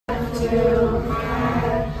to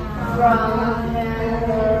hide from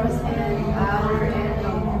predators and other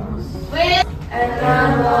animals. And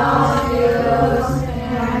animals use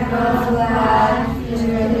camouflage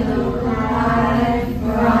to hide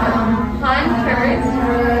from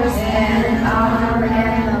hunters and other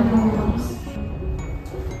animals.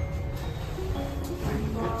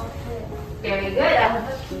 Very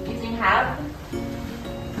good. Using have.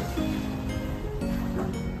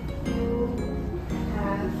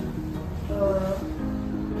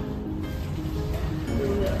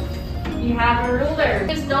 You have a ruler.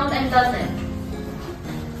 Use don't and doesn't.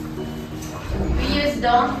 We use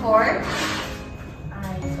don't for.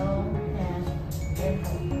 I don't have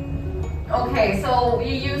apple. Okay, so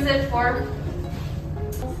you use it for.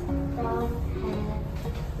 Don't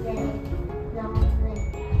have leg.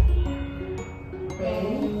 They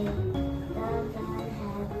doesn't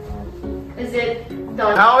have a Is it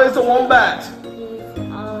How don't? is a wombat? It's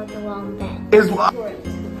all the wombat. Is what?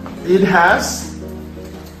 It has.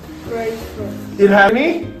 Grapefruit. It has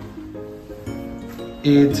any?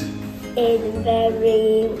 It It's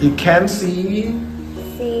very can see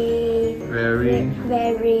very.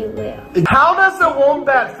 very well. How does the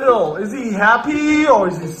wombat feel? Is he happy or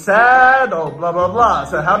is he sad or blah blah blah?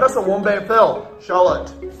 So how does the wombat feel,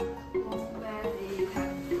 Charlotte?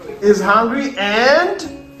 Is hungry and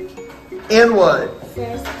what?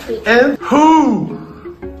 Thirsty. And who?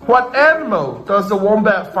 What animal does the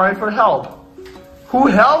wombat find for help? Who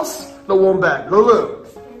helps the wombat? Lulu.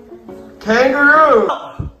 Kangaroo.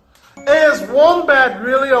 Is wombat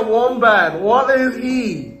really a wombat? What is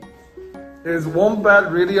he? Is wombat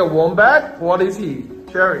really a wombat? What is he?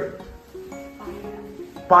 Cherry.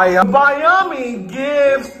 Bayami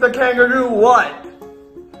gives the kangaroo what?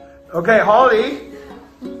 Okay, Holly.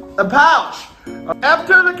 A pouch.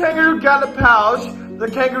 After the kangaroo got a pouch, the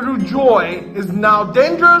kangaroo joy is now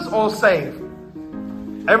dangerous or safe?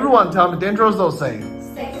 Everyone tell me, dangerous or safe?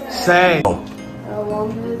 Safe. A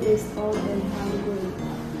wombat is old and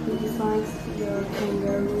hungry. He finds the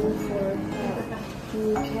kangaroo for help.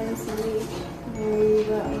 He can sleep very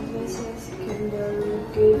well. Mrs. Kangaroo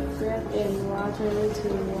gives bread and water to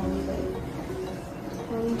wombat.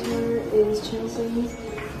 Hunter is chasing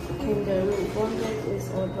kangaroo. Wombat is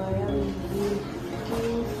a biome. He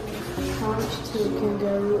gives pouch to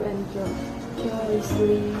kangaroo and joy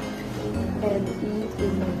sleep and eat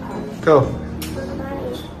in the pouch. Go. Wombat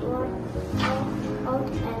is old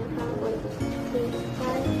and hungry. He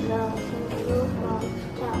finds the kangaroo for help.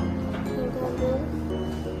 Kangaroo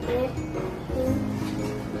gives him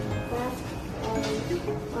bread and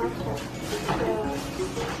water. The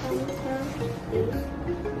hunter is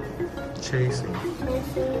Chasing.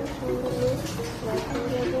 chasing kangaroo. The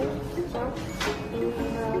kangaroo jumps in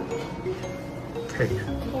the Cake.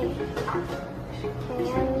 cage.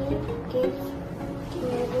 Miami gives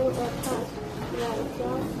kangaroo a pouch. The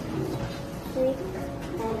dog sleeps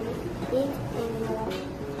and eats in the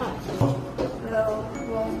pouch. The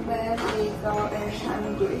wombat is old and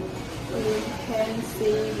hungry. He can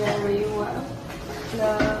see very well.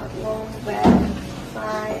 The wombat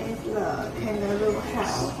finds the kangaroo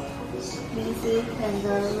house. Mrs.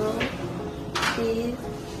 Kangaroo gives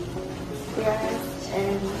grass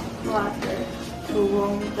and water to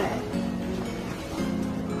wombat.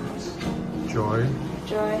 Joy.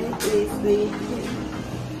 Joy is sleeping.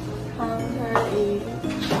 Hunter is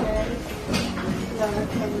chasing the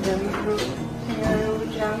kangaroo. Kangaroo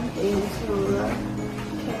jumps into the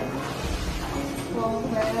cage.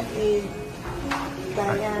 Wombat is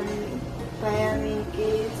Miami. Miami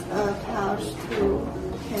gives a pouch to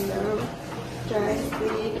kangaroo. Joy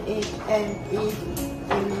sleeps and eats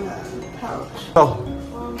in the pouch. Go.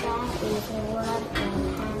 Wombat is old and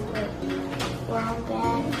hungry.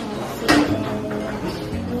 Wombat can see very well.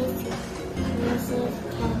 Mrs.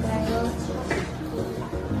 Kangaroo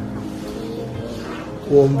gives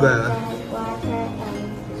Wombat. water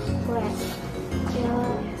and grass.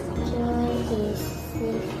 Joy is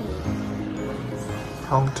sleeping.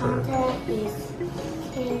 Hunter. Hunter is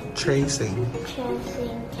Chasing.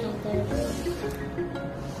 chasing kangaroo.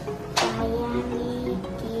 Miami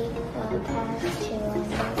gives a pouch to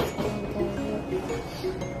Miss Kangaroo.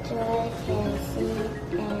 Joy can see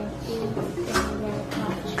and eat in the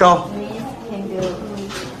pouch. Go. Miss Kangaroo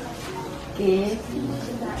gives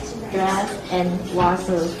grass and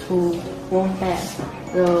water to wombat.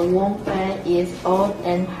 The wombat is old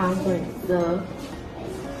and hungry. The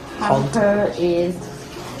hunter is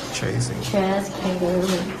Chasing. chasing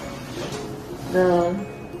kangaroo. The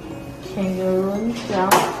kangaroo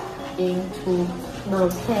jumps into the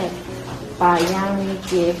cage. Miami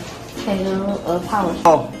gives kangaroo a pouch.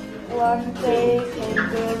 Oh. One day,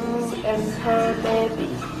 kangaroo and her baby.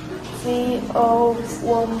 See old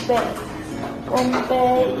wombat.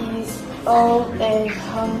 Wombat is old and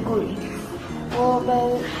hungry.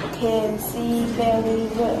 Wombat can see very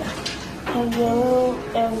well. Kangaroo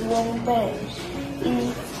and wombat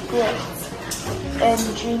eat grass and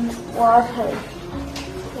drink water.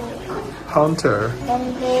 Hunter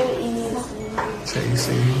Hunter is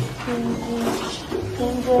chasing.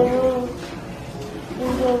 Kangaroo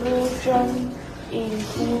jump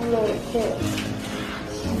into the hill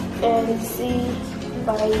and see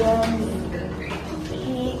Miami.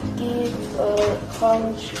 He gives a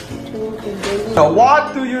punch to kangaroo. So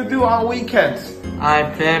what do you do on weekends? I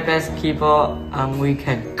play basketball on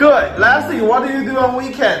weekend. Good. Lastly, what do you do on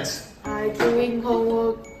weekends? I doing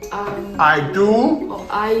homework. I do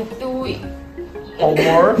I do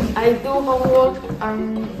homework I do homework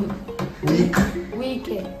on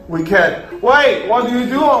weekend. weekend. Wait, what do you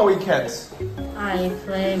do on weekends? I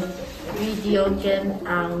play video game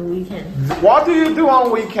on weekends. What do you do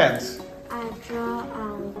on weekends? I draw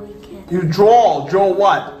on weekend. You draw. Draw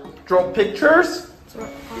what? Draw pictures? I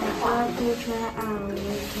draw picture on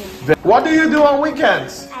weekend. What do you do on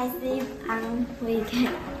weekends? I sleep on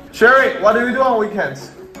weekend. Sherry, what do you do on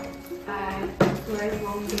weekends? I play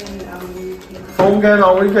phone game on weekend. Phone game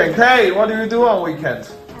on weekend. Kay, what do you do on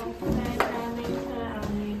weekends? I play badminton on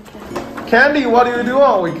weekend. Candy, what do you do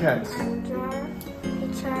on weekends? I draw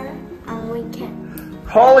picture on weekend.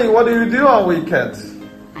 Holly, what do you do on weekends?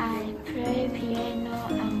 I play piano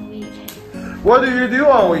on weekend. What do you do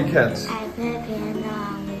on weekends? I play piano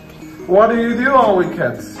on weekend. What do you do on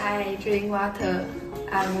weekends? I drink water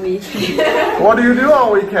on weekend. What do you do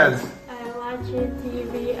on weekends? I watch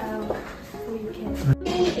TV on weekend.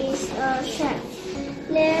 Here is a chef.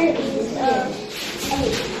 There is a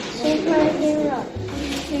superhero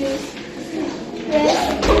to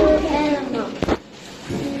rescue animals.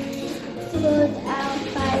 Put out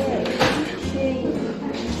fire. She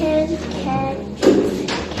can catch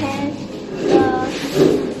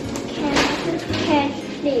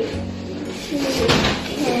fish. She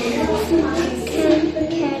can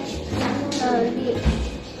catch a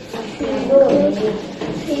leaf.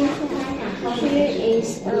 She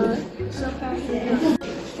is a superhero.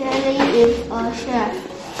 Jelly is a chef.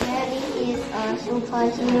 Jelly is a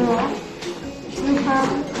superhero.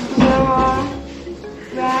 Superhero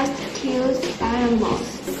rescues animals.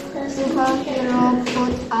 Superhero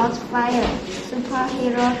puts out fire.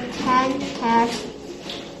 Superhero can catch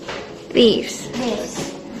Thieves. fish.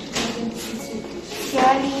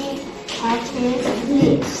 Jelly catches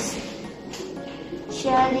fish.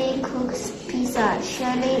 Shelly cooks pizza.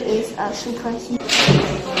 Shelly is a superhero.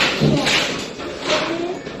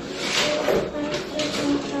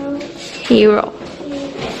 Hero.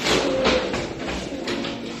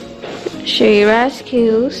 She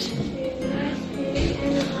rescues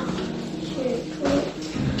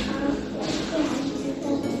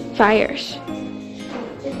fires.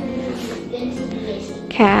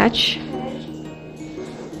 Catch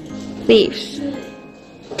thieves.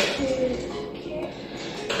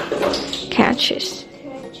 Catches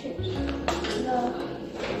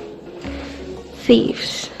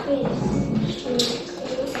thieves.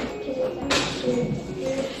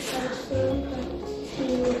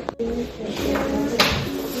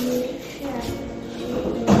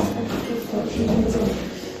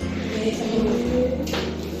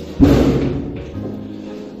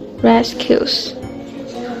 Rescues.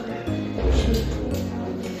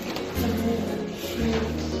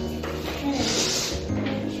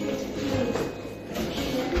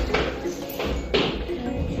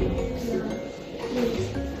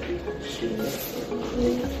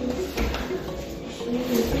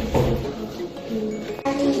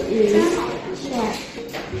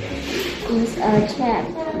 Is a chef.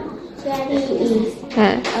 Jelly is a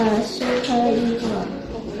superhero.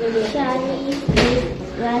 Jelly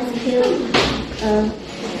rescues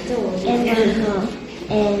animal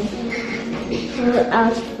and put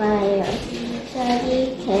out fire. Jelly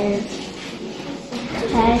can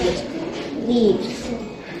catch leaves.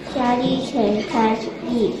 Jelly can catch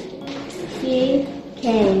leaves. She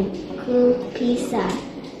can cook pizza.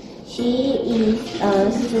 She is a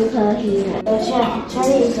superhero.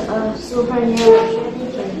 Jelly is a superhero. Jelly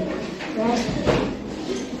can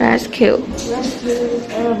rescue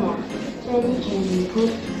animals. Jelly can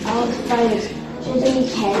put out fires. Jelly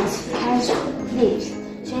can catch thieves.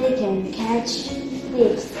 Jelly can catch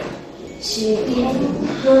thieves. She can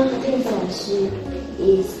cook pizza. She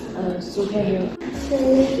is a superhero.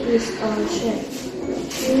 Jelly is a chef.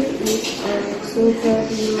 She is a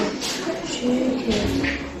superhero. She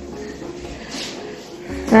can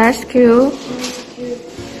Rescue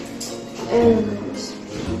animals.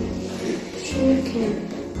 She can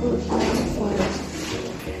put out fires.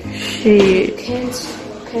 She Can't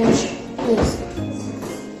catch fish.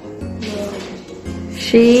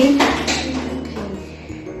 she Can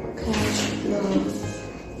catch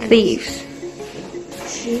thieves.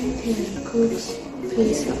 She can cook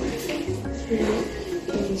pizza. She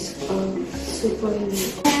is a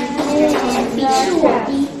superhero.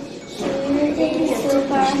 She is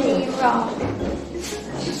superhero.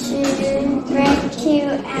 She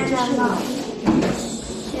rescue animals.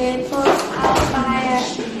 She puts out fire.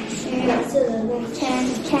 She can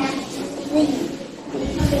catch thieves.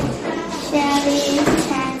 Shelly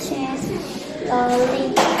catches lolly.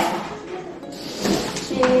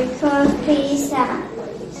 She cooks pizza.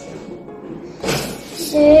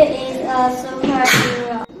 She is a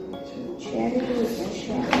superhero. Shelly is a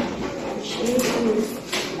chef. She is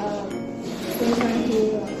a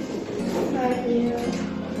superhero.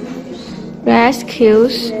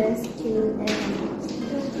 Rescues Rescue animals.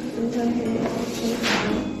 Superhero puts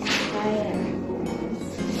out fire. She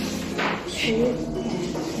can catch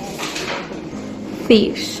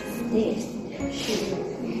thieves. this. She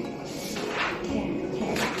can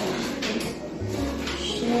catch this.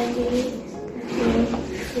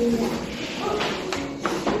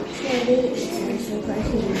 Shelly is a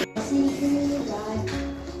superhero. Secret life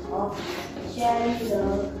of Shelly the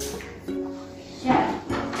chef.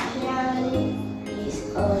 Shelly is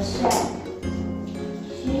a chef.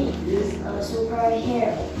 She is a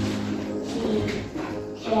superhero.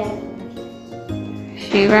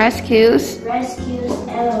 She rescues Rescues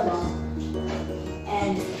animals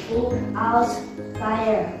and put out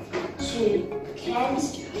fire. She can't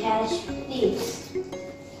catch thieves.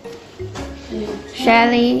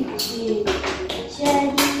 Shelly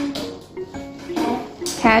Shelly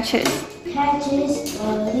catches catches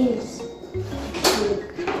leaves. She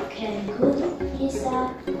can cook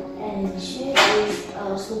pizza and she is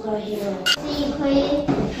a superhero. Secret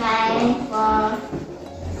life for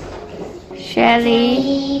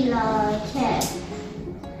Shelly the chef.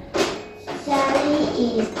 Shelly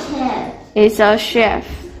is chef. is a chef.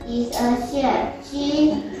 Is a chef.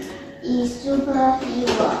 She is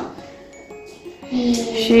superhero.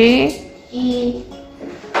 She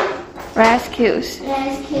rescues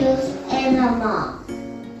Rescues animals.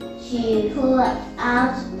 She put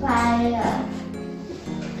out fire.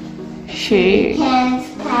 she Can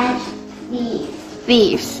catch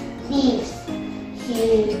thieves. thieves.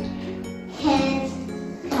 She can't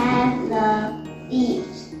catch the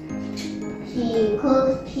thieves. She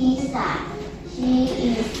cooks pizza. She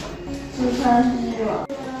is superhero.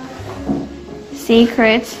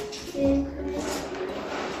 Secret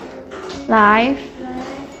life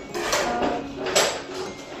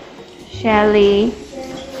Shelly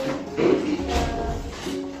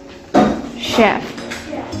chef.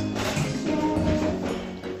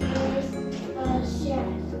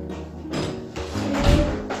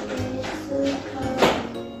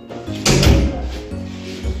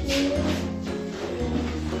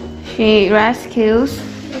 She rescues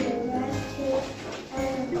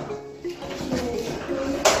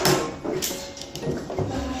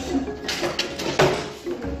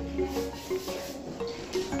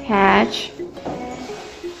catch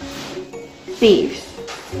thieves.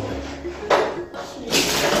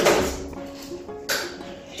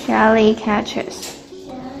 Shelly catches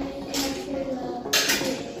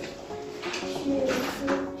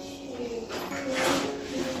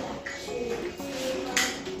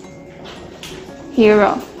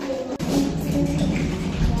hero.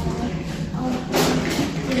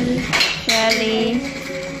 Shelly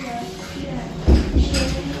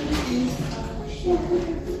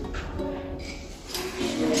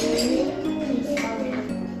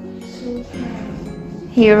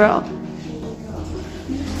hero.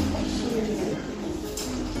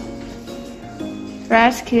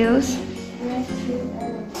 Rescues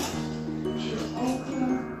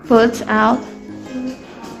puts out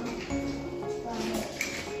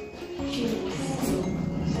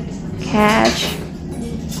catch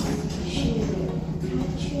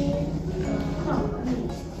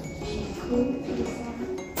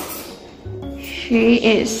she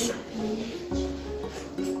is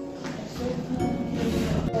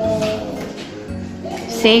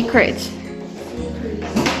secret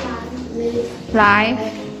life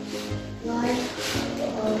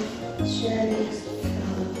of Shelly's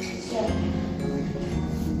chef.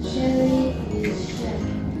 Shelly is chef.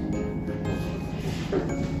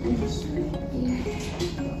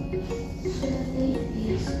 Shelly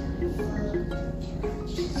is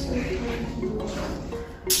superhero.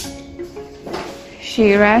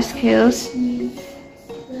 she rescues She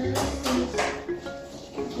rescues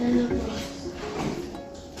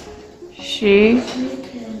She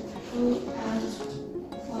can put out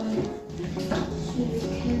fire. She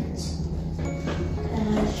can't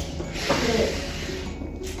catch fish.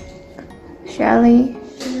 Shelly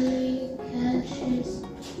Shelly catches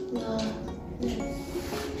the fish.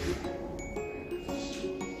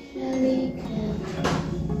 Shelly can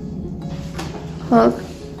cook.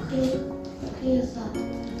 cook pizza.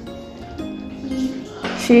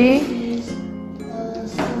 She He is a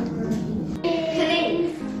superhero.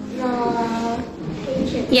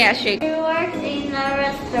 yeah she She works in a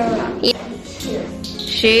restaurant.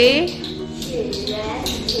 she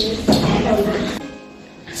Rescues animals.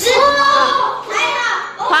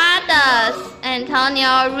 What does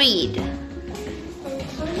Antonio read?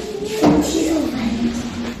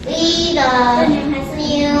 Read a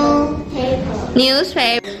newspaper.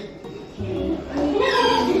 Newspaper.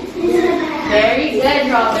 Very good,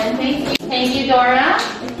 Robin. Thank you. Thank you, Dora.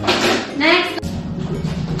 Next.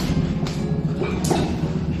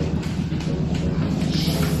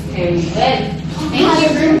 Very good. Thank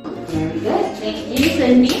you. Very good. Thank you,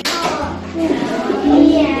 Cindy.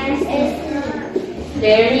 Yes,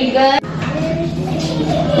 Very good.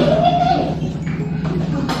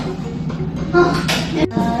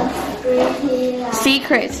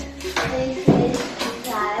 Secret.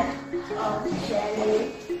 life of Shelly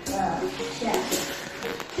the chef.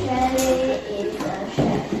 Shelly is a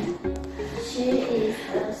chef. She is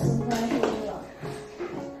a superhero.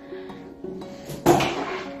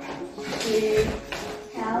 She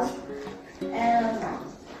helps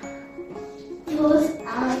animals. Puts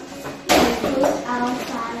out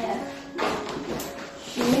fire.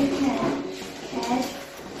 She can catch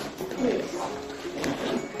fish.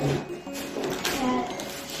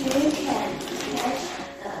 She can catch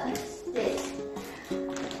a fish.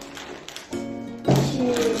 She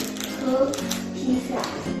cooks pizza.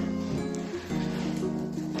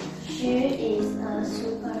 She is a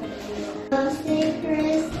superhero. The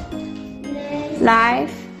secret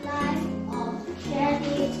Life. life of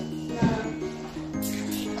Shelly the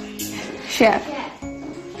Chef. chef.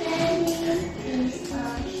 Shelly is a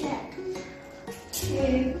chef.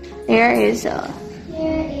 There is a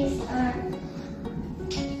Here is a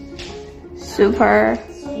superhero.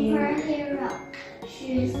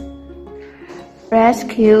 She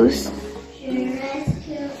rescues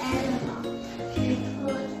rescues animals. She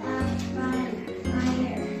puts out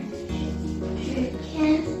fire. She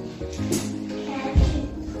can catch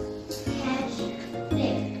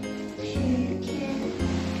fish.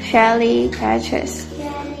 Shelly catches.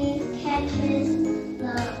 Shelly catches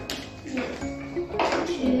the fish.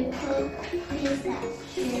 She cooks pizza.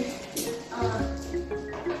 She's a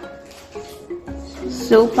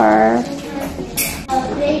Super. A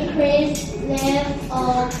secret life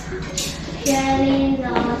of Shelly the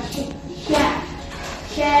chef.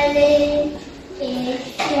 Shelly is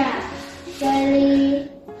chef. Shelly,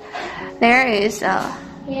 There is a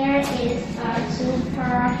here is a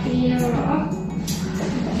superhero.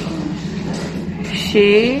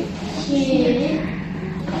 she She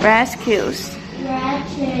rescues.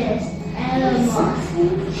 catches animals.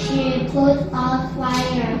 She puts out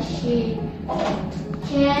fire. She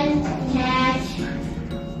can catch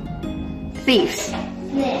Thieves.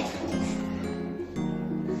 fish.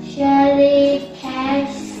 Shelly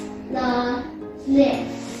catches the fish.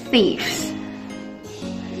 Thieves.